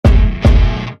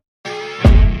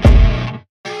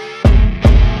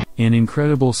An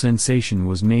incredible sensation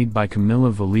was made by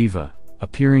Kamila Valieva,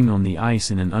 appearing on the ice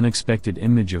in an unexpected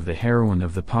image of the heroine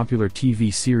of the popular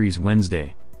TV series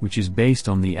Wednesday, which is based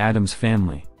on the Addams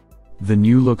Family. The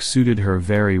new look suited her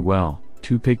very well,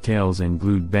 2 pigtails and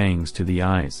glued bangs to the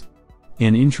eyes.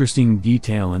 An interesting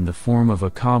detail in the form of a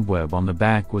cobweb on the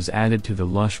back was added to the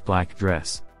lush black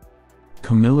dress.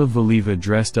 Kamila Valieva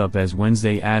dressed up as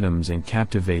Wednesday Addams and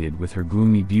captivated with her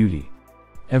gloomy beauty.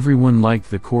 Everyone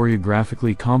liked the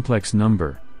choreographically complex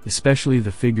number, especially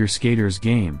the figure skater's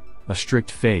game, a strict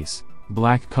face,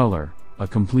 black color, a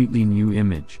completely new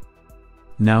image.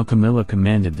 Now Kamila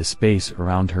commanded the space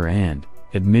around her and,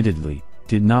 admittedly,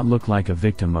 did not look like a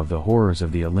victim of the horrors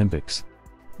of the Olympics.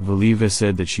 Valieva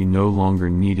said that she no longer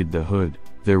needed the hood,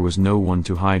 there was no one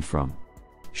to hide from.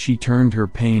 She turned her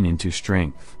pain into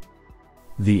strength.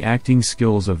 The acting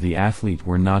skills of the athlete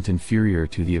were not inferior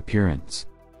to the appearance.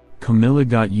 Kamila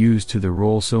got used to the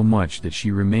role so much that she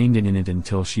remained in it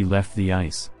until she left the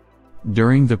ice.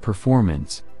 During the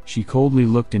performance, she coldly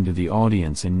looked into the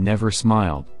audience and never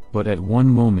smiled, but at one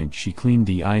moment she cleaned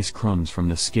the ice crumbs from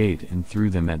the skate and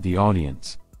threw them at the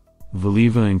audience.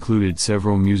 Valieva included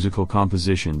several musical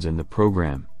compositions in the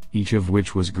program, each of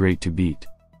which was great to beat.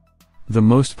 The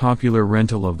most popular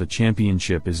rental of the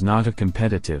championship is not a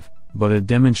competitive, but a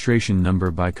demonstration number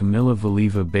by Kamila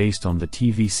Valieva based on the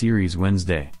TV series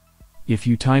Wednesday. If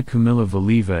you type Kamila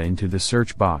Valieva into the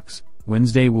search box,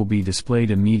 Wednesday will be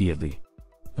displayed immediately.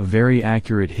 A very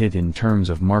accurate hit in terms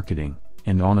of marketing,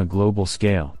 and on a global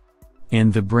scale.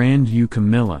 And the brand new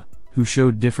Kamila, who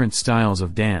showed different styles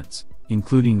of dance,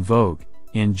 including Vogue,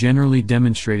 and generally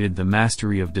demonstrated the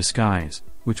mastery of disguise,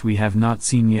 which we have not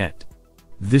seen yet.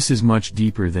 This is much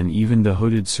deeper than even the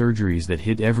hooded surgeries that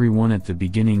hit everyone at the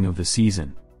beginning of the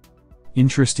season.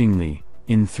 Interestingly,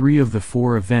 in 3 of the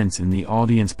 4 events in the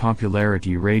audience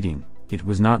popularity rating, it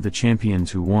was not the champions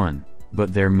who won,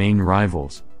 but their main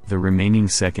rivals, the remaining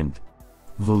second.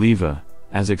 Valieva,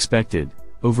 as expected,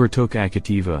 overtook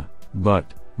Akateva, but,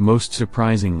 most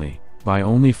surprisingly, by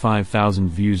only 5,000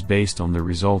 views based on the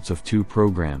results of 2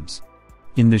 programs.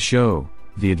 In the show,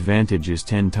 the advantage is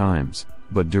 10 times,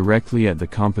 but directly at the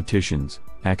competitions,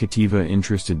 Akateva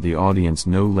interested the audience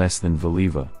no less than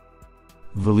Valieva.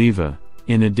 Valieva,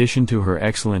 in addition to her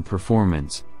excellent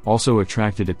performance, also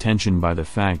attracted attention by the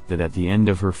fact that at the end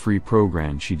of her free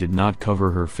program she did not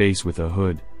cover her face with a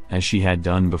hood, as she had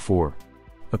done before.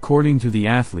 According to the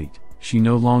athlete, she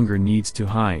no longer needs to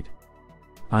hide.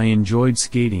 I enjoyed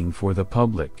skating for the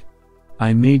public.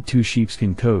 I made 2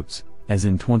 sheepskin coats, as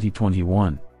in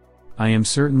 2021. I am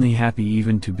certainly happy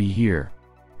even to be here.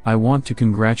 I want to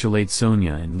congratulate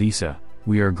Sonia and Lisa,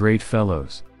 we are great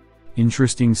fellows.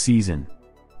 Interesting season.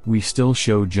 We still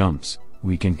show jumps,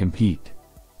 we can compete.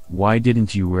 Why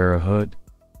didn't you wear a hood?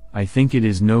 I think it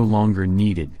is no longer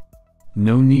needed.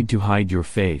 No need to hide your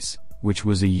face, which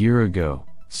was a year ago,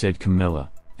 said Kamila.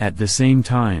 At the same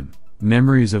time,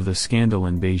 memories of the scandal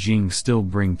in Beijing still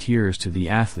bring tears to the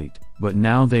athlete, but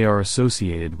now they are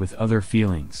associated with other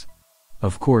feelings.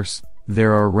 Of course,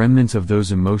 there are remnants of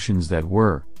those emotions that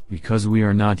were, because we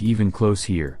are not even close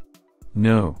here.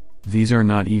 No, these are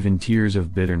not even tears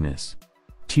of bitterness.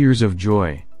 Tears of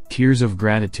joy, tears of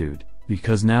gratitude,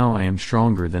 because now I am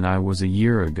stronger than I was a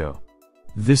year ago.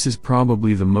 This is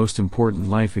probably the most important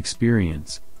life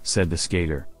experience, said the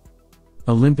skater.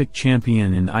 Olympic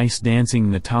champion in ice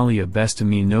dancing Natalia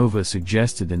Besteminova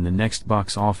suggested in the next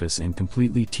box office and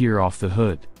completely tear off the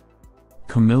hood.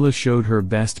 Kamila showed her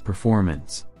best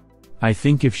performance. I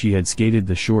think if she had skated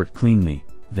the short cleanly,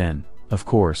 then, of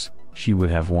course, she would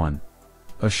have won.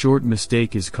 A short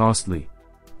mistake is costly.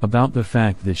 About the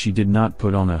fact that she did not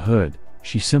put on a hood,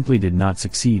 she simply did not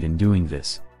succeed in doing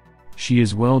this. She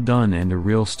is well done and a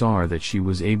real star that she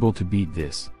was able to beat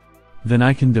this. Then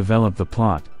I can develop the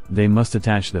plot. They must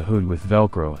attach the hood with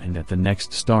Velcro and at the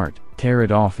next start, tear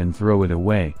it off and throw it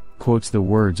away, quotes the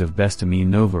words of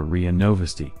Besteminova RIA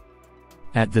Novosti.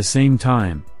 At the same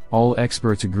time, all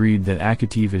experts agreed that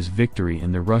Akateva's victory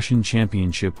in the Russian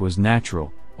championship was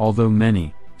natural, although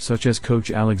many, such as coach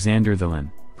Alexander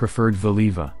Thelin, preferred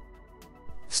Valieva.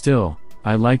 Still,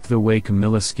 I liked the way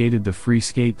Kamila skated the free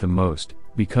skate the most,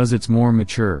 because it's more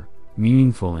mature,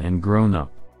 meaningful and grown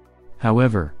up.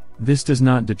 However, this does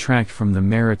not detract from the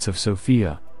merits of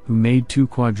Sofia, who made 2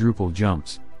 quadruple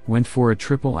jumps, went for a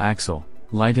triple axel,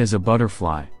 light as a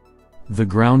butterfly. The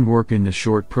groundwork in the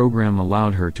short program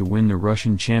allowed her to win the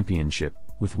Russian championship,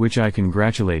 with which I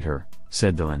congratulate her,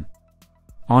 said Thelin.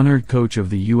 Honored coach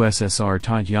of the USSR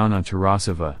Tatyana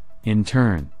Tarasova, in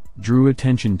turn, drew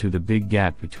attention to the big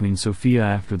gap between Sofia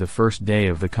after the first day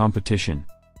of the competition.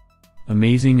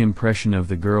 Amazing impression of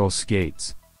the girls'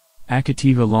 skates.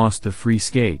 Akateva lost the free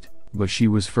skate, but she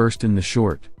was first in the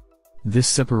short. This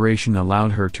separation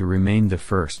allowed her to remain the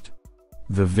first.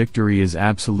 The victory is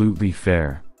absolutely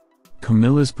fair.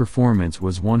 Kamila's performance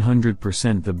was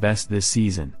 100% the best this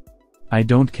season. I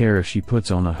don't care if she puts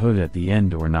on a hood at the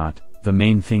end or not, the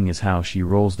main thing is how she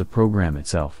rolls the program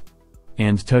itself.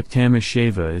 And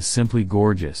Tuktamasheva is simply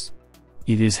gorgeous.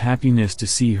 It is happiness to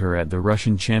see her at the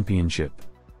Russian Championship.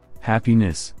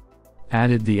 Happiness,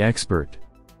 added the expert.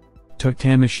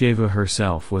 Tuktamasheva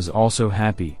herself was also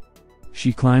happy.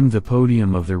 She climbed the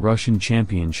podium of the Russian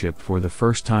Championship for the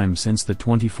first time since the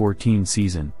 2014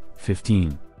 season,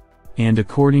 15. And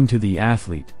according to the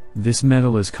athlete, this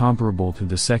medal is comparable to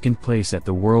the second place at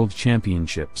the World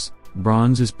Championships.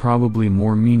 Bronze is probably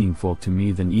more meaningful to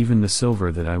me than even the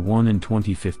silver that I won in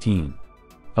 2015.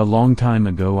 A long time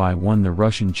ago I won the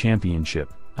Russian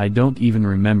Championship. I don't even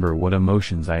remember what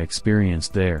emotions I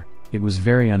experienced there. It was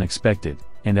very unexpected,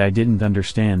 and I didn't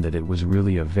understand that it was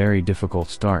really a very difficult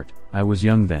start. I was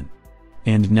young then.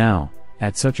 And now,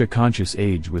 at such a conscious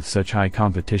age with such high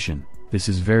competition, this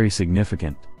is very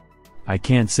significant. I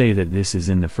can't say that this is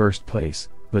in the first place,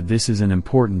 but this is an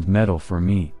important medal for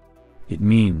me. It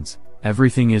means,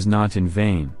 everything is not in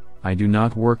vain, I do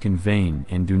not work in vain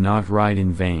and do not ride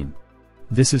in vain.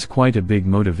 This is quite a big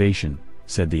motivation,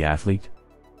 said the athlete.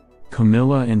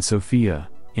 Kamila and Sofia,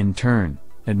 in turn,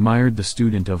 admired the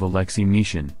student of Alexei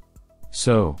Mishin.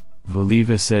 So,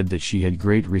 Valieva said that she had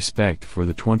great respect for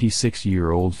the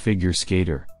 26-year-old figure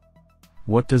skater.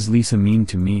 What does Lisa mean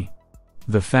to me?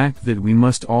 The fact that we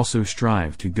must also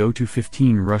strive to go to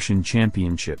 15 Russian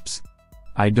championships.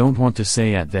 I don't want to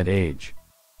say at that age.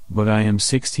 But I am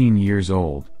 16 years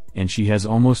old, and she has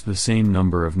almost the same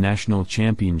number of national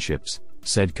championships,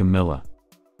 said Kamila.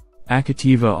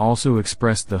 Akateva also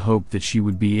expressed the hope that she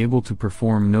would be able to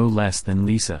perform no less than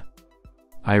Lisa.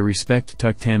 I respect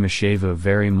Tuktamasheva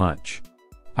very much.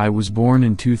 I was born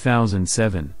in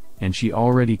 2007, and she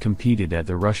already competed at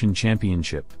the Russian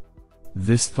Championship.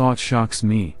 This thought shocks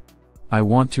me. I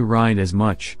want to ride as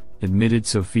much, admitted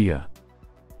Sofia.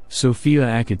 Sofia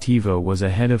Akateva was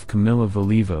ahead of Kamila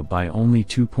Valieva by only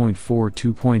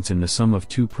 2.42 points in the sum of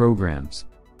two programs.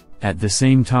 At the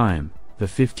same time, the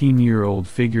 15-year-old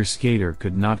figure skater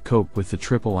could not cope with the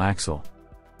triple axel.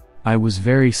 I was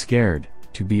very scared,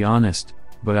 to be honest,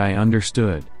 but I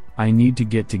understood, I need to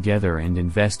get together and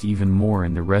invest even more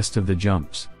in the rest of the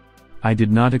jumps. I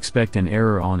did not expect an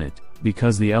error on it,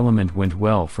 because the element went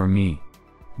well for me.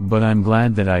 But I'm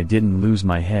glad that I didn't lose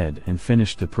my head and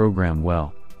finished the program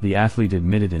well, the athlete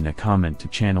admitted in a comment to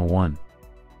Channel 1.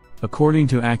 According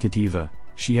to Akateva,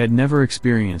 she had never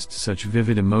experienced such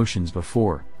vivid emotions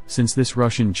before, since this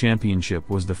Russian championship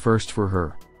was the first for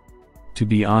her. To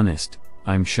be honest,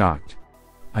 I'm shocked.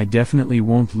 I definitely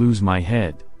won't lose my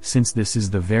head, since this is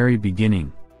the very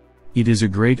beginning. It is a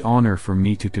great honor for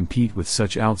me to compete with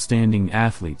such outstanding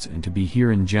athletes and to be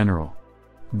here in general.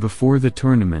 Before the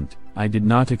tournament, I did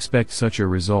not expect such a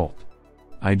result.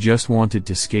 I just wanted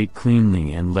to skate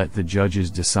cleanly and let the judges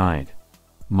decide.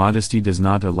 Modesty does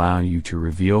not allow you to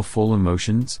reveal full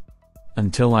emotions?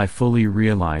 Until I fully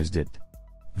realized it.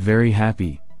 Very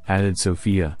happy, added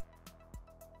Sofia.